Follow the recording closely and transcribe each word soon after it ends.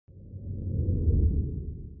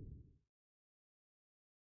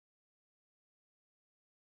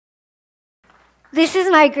This is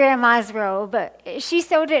my grandma's robe. She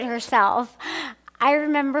sewed it herself. I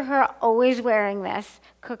remember her always wearing this,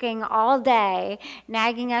 cooking all day,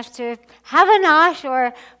 nagging us to have a nosh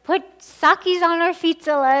or put sakis on our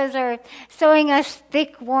fitzelas or sewing us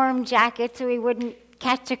thick, warm jackets so we wouldn't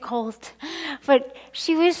catch a cold. But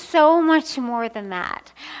she was so much more than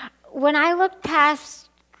that. When I looked past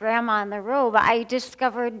Grandma in the robe, I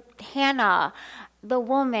discovered Hannah, the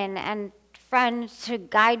woman and friend to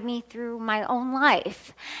guide me through my own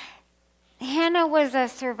life. Hannah was a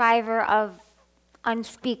survivor of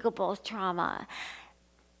unspeakable trauma.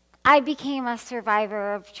 I became a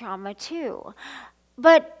survivor of trauma too,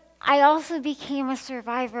 but I also became a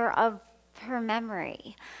survivor of her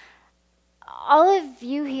memory. All of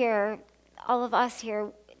you here, all of us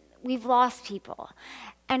here, we've lost people,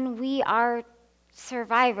 and we are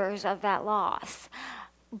survivors of that loss.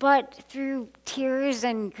 But through tears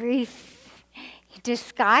and grief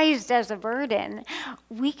disguised as a burden,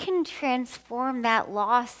 we can transform that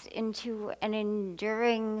loss into an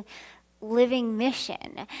enduring, living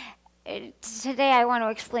mission. Today I want to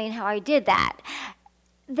explain how I did that.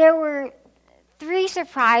 There were 3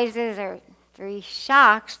 surprises or 3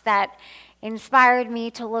 shocks that inspired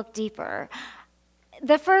me to look deeper.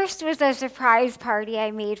 The first was a surprise party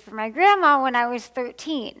I made for my grandma when I was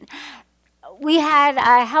 13. We had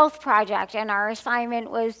a health project, and our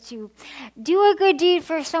assignment was to do a good deed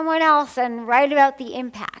for someone else and write about the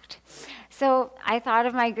impact. So I thought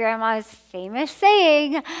of my grandma's famous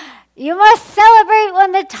saying, "You must celebrate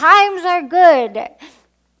when the times are good."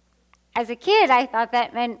 As a kid, I thought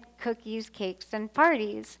that meant cookies, cakes, and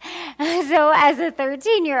parties. So as a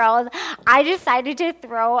 13-year-old, I decided to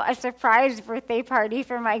throw a surprise birthday party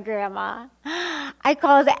for my grandma. I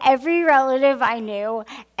called every relative I knew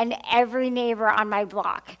and every neighbor on my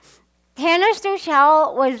block. Hannah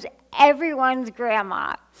Stochel was everyone's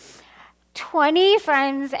grandma. 20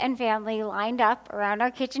 friends and family lined up around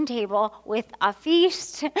our kitchen table with a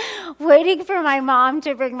feast, waiting for my mom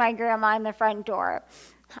to bring my grandma in the front door.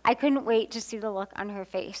 I couldn't wait to see the look on her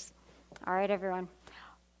face. All right, everyone.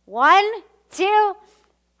 1, 2,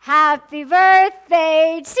 happy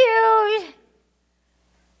birthday to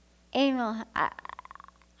Emil.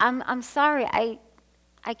 I'm sorry,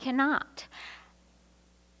 I cannot.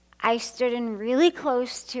 I stood in really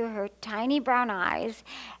close to her tiny brown eyes,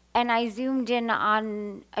 and I zoomed in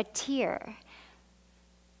on a tear.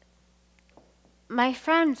 My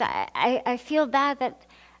friends, I feel bad that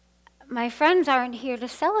my friends aren't here to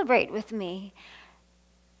celebrate with me.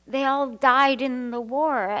 They all died in the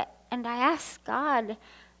war, and I asked God,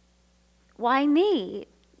 why me?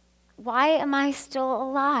 Why am I still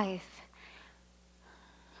alive?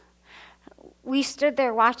 We stood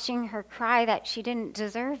there watching her cry that she didn't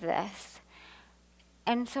deserve this.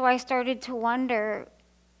 And so I started to wonder,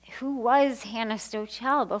 who was Hannah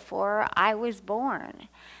Stochel before I was born?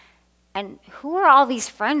 And who are all these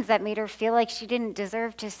friends that made her feel like she didn't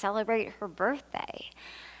deserve to celebrate her birthday?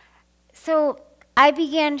 So I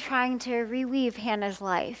began trying to reweave Hannah's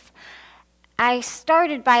life. I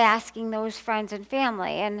started by asking those friends and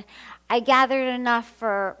family, and I gathered enough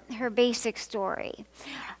for her basic story.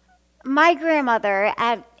 My grandmother,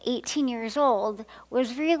 at 18 years old,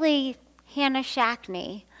 was really Hannah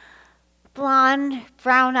Shackney. Blonde,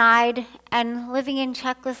 brown-eyed, and living in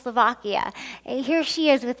Czechoslovakia. Here she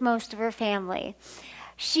is with most of her family.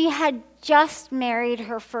 She had just married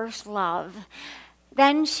her first love.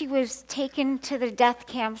 Then she was taken to the death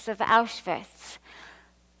camps of Auschwitz.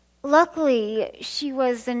 Luckily, she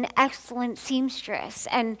was an excellent seamstress,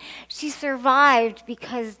 and she survived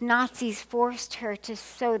because Nazis forced her to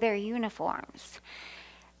sew their uniforms.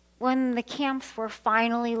 When the camps were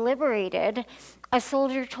finally liberated, a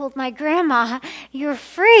soldier told my grandma, "You're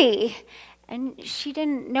free," and she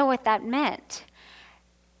didn't know what that meant.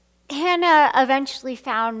 Hannah eventually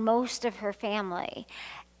found most of her family,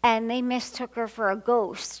 and they mistook her for a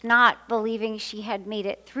ghost, not believing she had made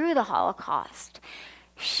it through the Holocaust.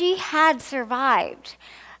 She had survived,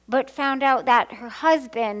 but found out that her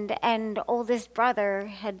husband and oldest brother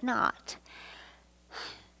had not.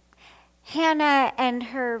 Hannah and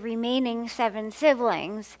her remaining 7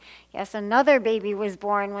 siblings, yes, another baby was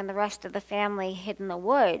born when the rest of the family hid in the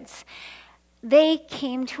woods. They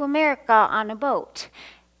came to America on a boat,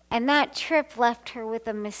 and that trip left her with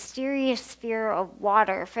a mysterious fear of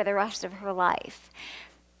water for the rest of her life.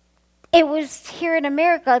 It was here in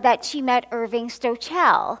America that she met Irving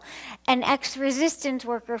Stochel, an ex-resistance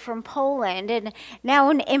worker from Poland and now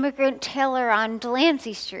an immigrant tailor on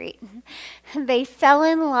Delancey Street. They fell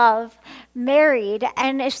in love, married,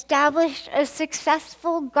 and established a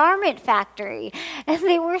successful garment factory. And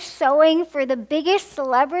they were sewing for the biggest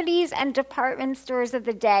celebrities and department stores of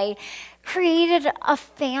the day, created a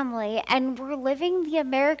family, and were living the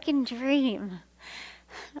American dream.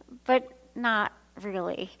 But not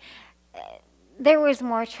really. There was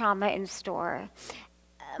more trauma in store.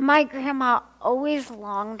 My grandma always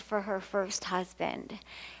longed for her first husband.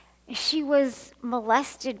 She was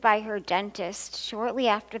molested by her dentist shortly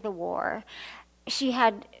after the war. She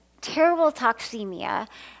had terrible toxemia,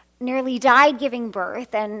 nearly died giving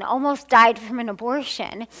birth, and almost died from an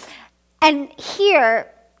abortion. And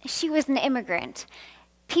here, she was an immigrant.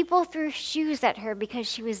 People threw shoes at her because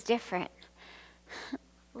she was different.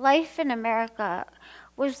 Life in America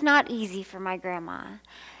was not easy for my grandma.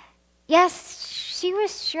 Yes, she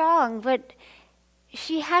was strong, but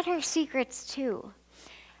she had her secrets too.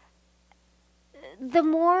 The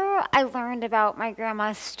more I learned about my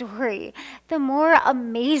grandma's story, the more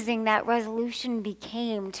amazing that resolution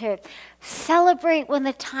became to celebrate when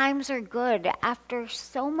the times are good after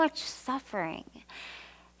so much suffering.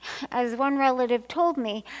 As one relative told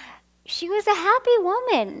me, she was a happy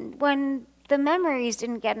woman when the memories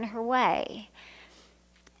didn't get in her way.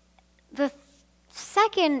 The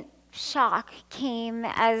second shock came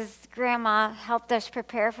as Grandma helped us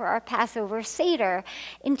prepare for our Passover Seder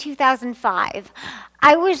in 2005.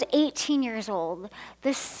 I was 18 years old,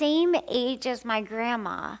 the same age as my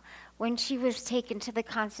grandma when she was taken to the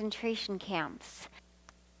concentration camps.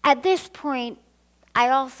 At this point, I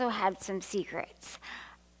also had some secrets.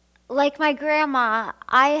 Like my grandma,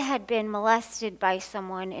 I had been molested by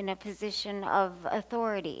someone in a position of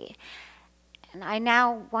authority. And I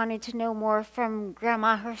now wanted to know more from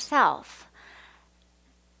Grandma herself.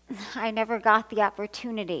 I never got the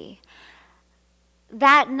opportunity.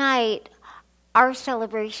 That night, our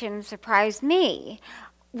celebration surprised me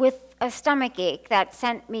with a stomachache that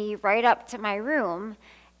sent me right up to my room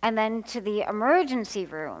and then to the emergency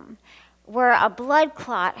room, where a blood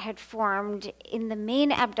clot had formed in the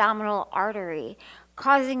main abdominal artery,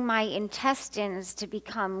 causing my intestines to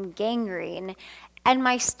become gangrene and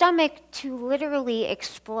my stomach to literally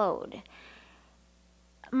explode.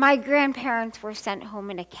 My grandparents were sent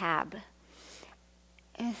home in a cab.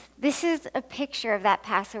 This is a picture of that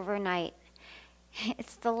Passover night.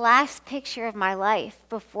 It's the last picture of my life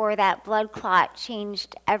before that blood clot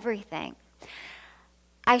changed everything.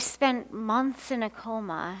 I spent months in a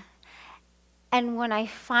coma, and when I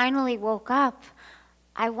finally woke up,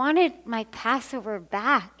 I wanted my Passover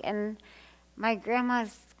back and my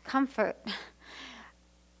grandma's comfort.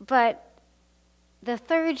 But the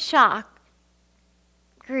third shock,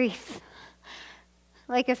 grief,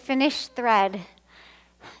 like a finished thread.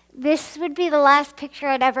 This would be the last picture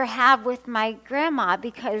I'd ever have with my grandma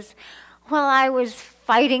because while I was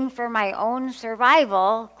fighting for my own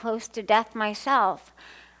survival, close to death myself,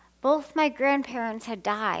 both my grandparents had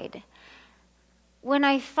died. When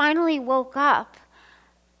I finally woke up,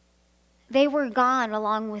 they were gone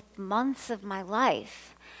along with months of my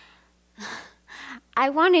life. I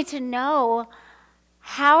wanted to know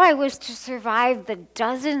how I was to survive the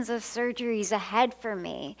dozens of surgeries ahead for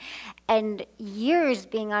me and years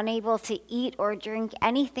being unable to eat or drink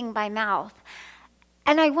anything by mouth.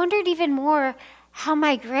 And I wondered even more how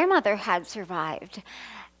my grandmother had survived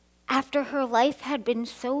after her life had been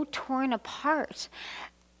so torn apart.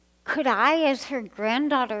 Could I, as her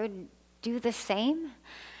granddaughter, do the same?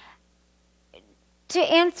 To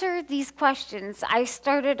answer these questions, I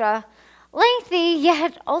started a lengthy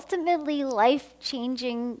yet ultimately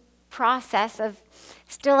life-changing process of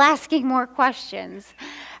still asking more questions.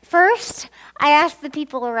 First, I asked the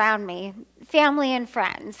people around me, family and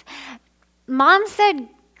friends. Mom said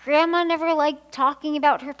Grandma never liked talking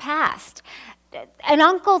about her past. An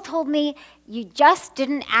uncle told me, you just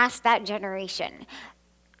didn't ask that generation.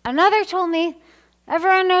 Another told me,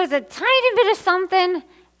 everyone knows a tiny bit of something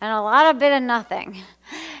and a lot of bit of nothing.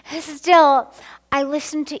 Still, I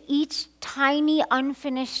listened to each tiny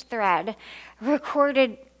unfinished thread,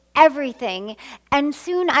 recorded everything, and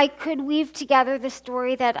soon I could weave together the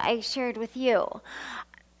story that I shared with you.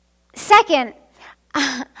 Second,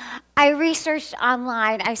 I researched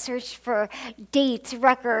online. I searched for dates,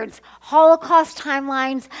 records, Holocaust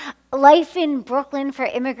timelines, life in Brooklyn for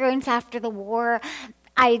immigrants after the war.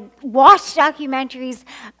 I watched documentaries,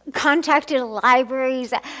 contacted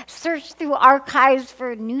libraries, searched through archives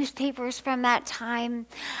for newspapers from that time.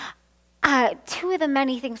 Two of the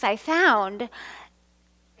many things I found,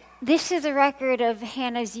 This is a record of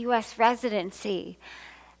Hannah's U.S. residency,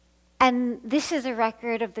 and this is a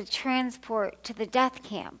record of the transport to the death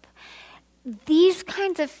camp. These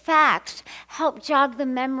kinds of facts help jog the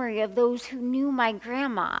memory of those who knew my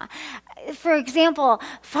grandma. For example,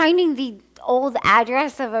 finding the old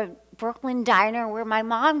address of a Brooklyn diner where my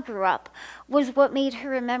mom grew up was what made her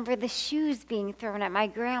remember the shoes being thrown at my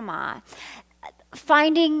grandma.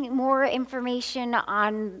 Finding more information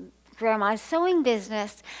on Grandma's sewing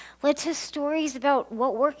business led to stories about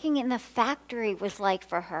what working in the factory was like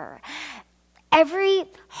for her. Every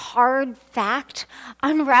hard fact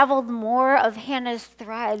unraveled more of Hannah's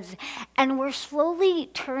threads, and we're slowly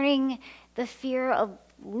turning the fear of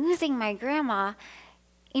losing my grandma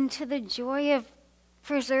into the joy of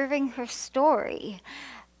preserving her story.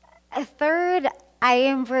 Third, I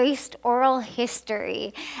embraced oral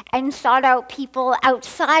history and sought out people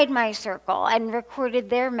outside my circle and recorded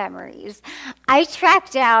their memories. I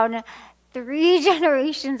tracked down 3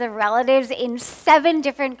 generations of relatives in 7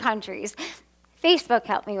 different countries. Facebook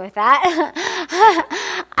helped me with that.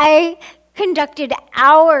 I conducted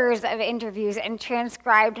hours of interviews and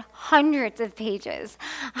transcribed hundreds of pages.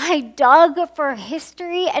 I dug for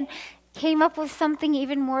history and came up with something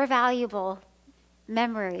even more valuable: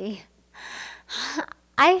 memory.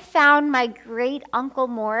 I found my great Uncle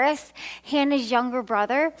Morris, Hannah's younger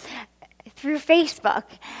brother, through Facebook,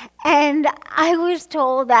 and I was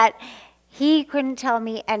told that he couldn't tell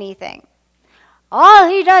me anything. All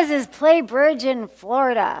he does is play bridge in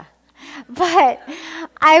Florida. But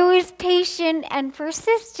I was patient and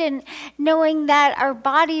persistent, knowing that our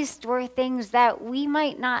bodies store things that we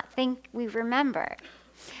might not think we remember.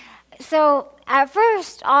 So at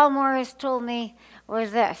first, all Morris told me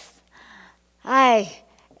was this: "Hi,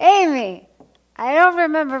 Amy, I don't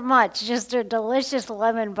remember much, just her delicious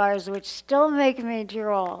lemon bars, which still make me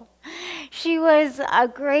drool. She was a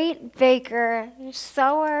great baker,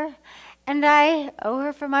 sewer, and I owe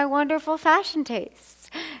her for my wonderful fashion tastes.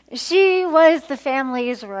 She was the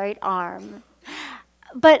family's right arm."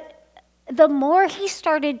 But the more he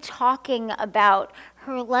started talking about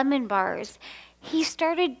her lemon bars, he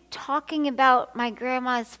started talking about my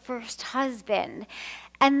grandma's first husband,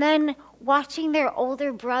 and then watching their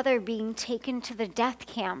older brother being taken to the death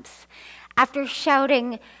camps after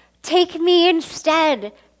shouting, "Take me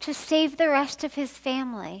instead," to save the rest of his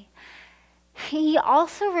family. He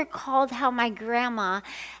also recalled how my grandma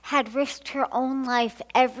had risked her own life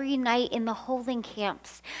every night in the holding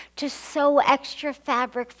camps to sew extra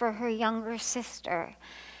fabric for her younger sister.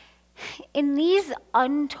 In these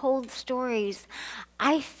untold stories,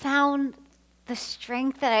 I found the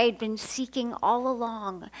strength that I had been seeking all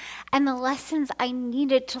along and the lessons I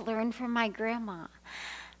needed to learn from my grandma.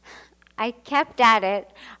 I kept at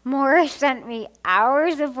it. Morris sent me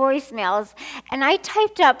hours of voicemails, and I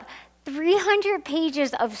typed up 300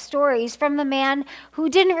 pages of stories from the man who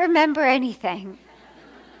didn't remember anything.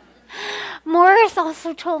 Morris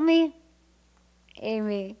also told me,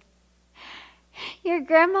 "Amy, your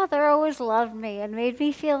grandmother always loved me and made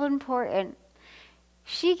me feel important.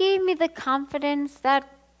 She gave me the confidence that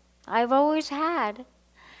I've always had."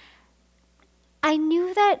 I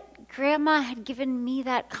knew that Grandma had given me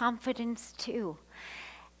that confidence too,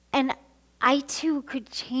 and I too could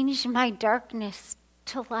change my darkness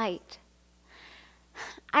to light.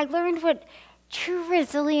 I learned what true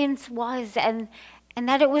resilience was, and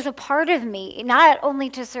that it was a part of me, not only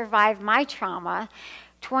to survive my trauma,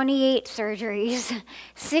 28 surgeries,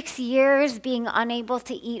 6 years being unable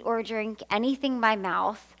to eat or drink anything by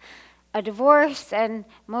mouth, a divorce, and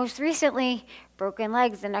most recently, broken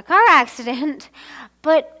legs in a car accident,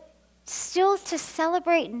 but still to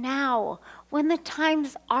celebrate now when the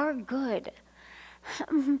times are good.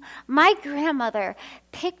 My grandmother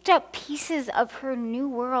picked up pieces of her new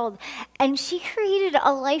world, and she created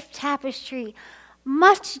a life tapestry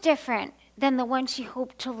much different than the one she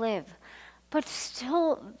hoped to live, but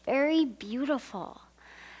still very beautiful.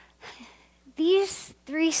 These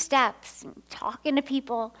 3 steps, talking to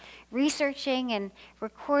people, researching, and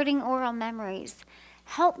recording oral memories,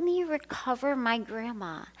 helped me recover my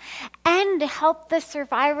grandma and help the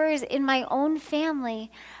survivors in my own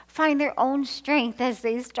family find their own strength as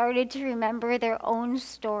they started to remember their own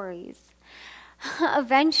stories.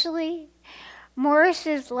 Eventually,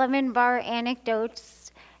 Morris's lemon bar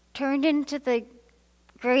anecdotes turned into the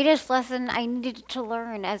greatest lesson I needed to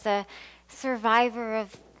learn as a survivor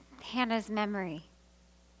of Hannah's memory.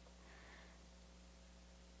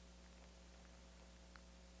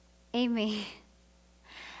 Amy,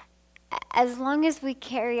 as long as we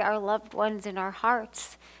carry our loved ones in our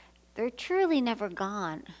hearts, they're truly never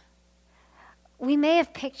gone. We may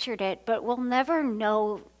have pictured it, but we'll never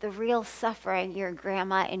know the real suffering your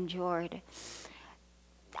grandma endured.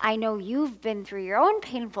 I know you've been through your own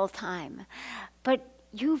painful time, but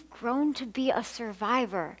you've grown to be a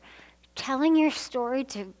survivor, telling your story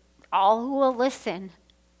to all who will listen.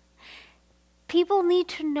 People need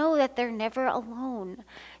to know that they're never alone.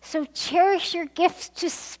 So cherish your gifts to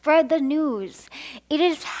spread the news. It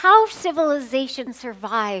is how civilization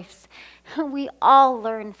survives. We all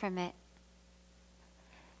learn from it.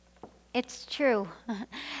 It's true.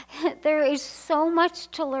 There is so much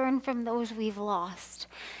to learn from those we've lost.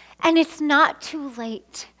 And it's not too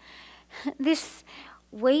late. This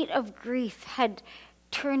weight of grief had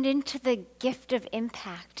turned into the gift of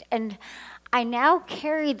impact. And I now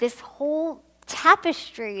carry this whole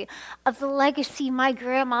tapestry of the legacy my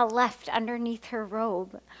grandma left underneath her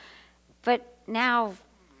robe. But now,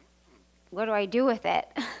 what do I do with it?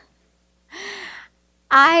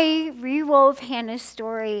 I rewove Hannah's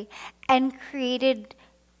story and created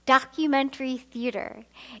documentary theater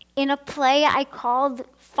in a play I called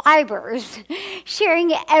Fibers,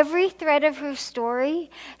 sharing every thread of her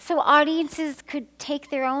story so audiences could take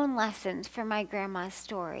their own lessons from my grandma's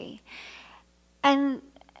story. And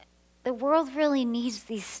the world really needs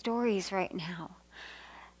these stories right now.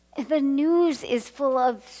 The news is full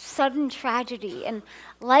of sudden tragedy, and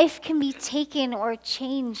life can be taken or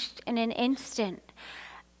changed in an instant.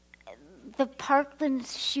 The Parkland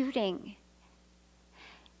shooting,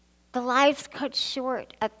 the lives cut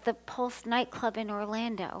short at the Pulse nightclub in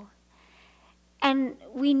Orlando. And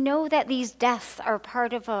we know that these deaths are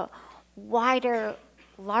part of a wider,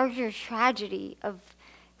 larger tragedy of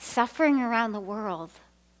suffering around the world.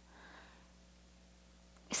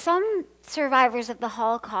 Some survivors of the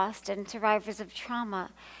Holocaust and survivors of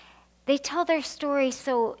trauma, they tell their story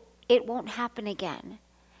so it won't happen again.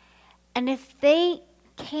 And if they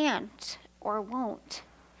can't or won't,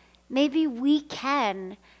 maybe we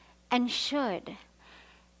can and should.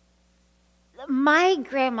 My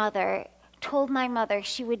grandmother told my mother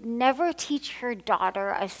she would never teach her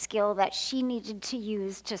daughter a skill that she needed to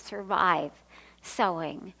use to survive,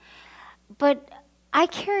 sewing. But I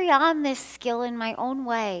carry on this skill in my own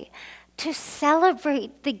way to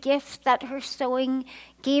celebrate the gifts that her sewing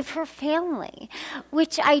gave her family,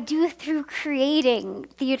 which I do through creating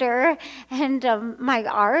theater and my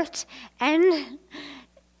art and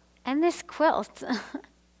this quilt.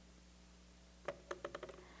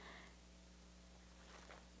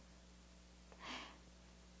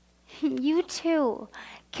 You too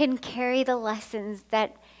can carry the lessons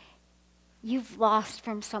that you've lost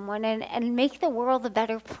from someone and make the world a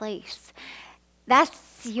better place.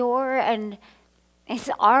 That's your and it's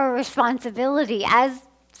our responsibility as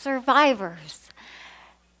survivors.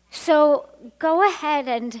 So go ahead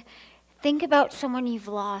and think about someone you've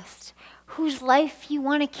lost, whose life you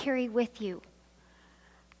want to carry with you.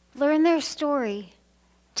 Learn their story,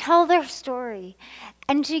 tell their story,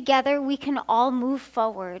 and together we can all move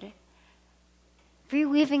forward,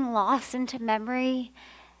 reweaving loss into memory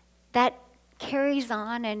that carries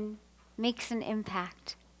on and makes an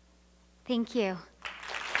impact. Thank you.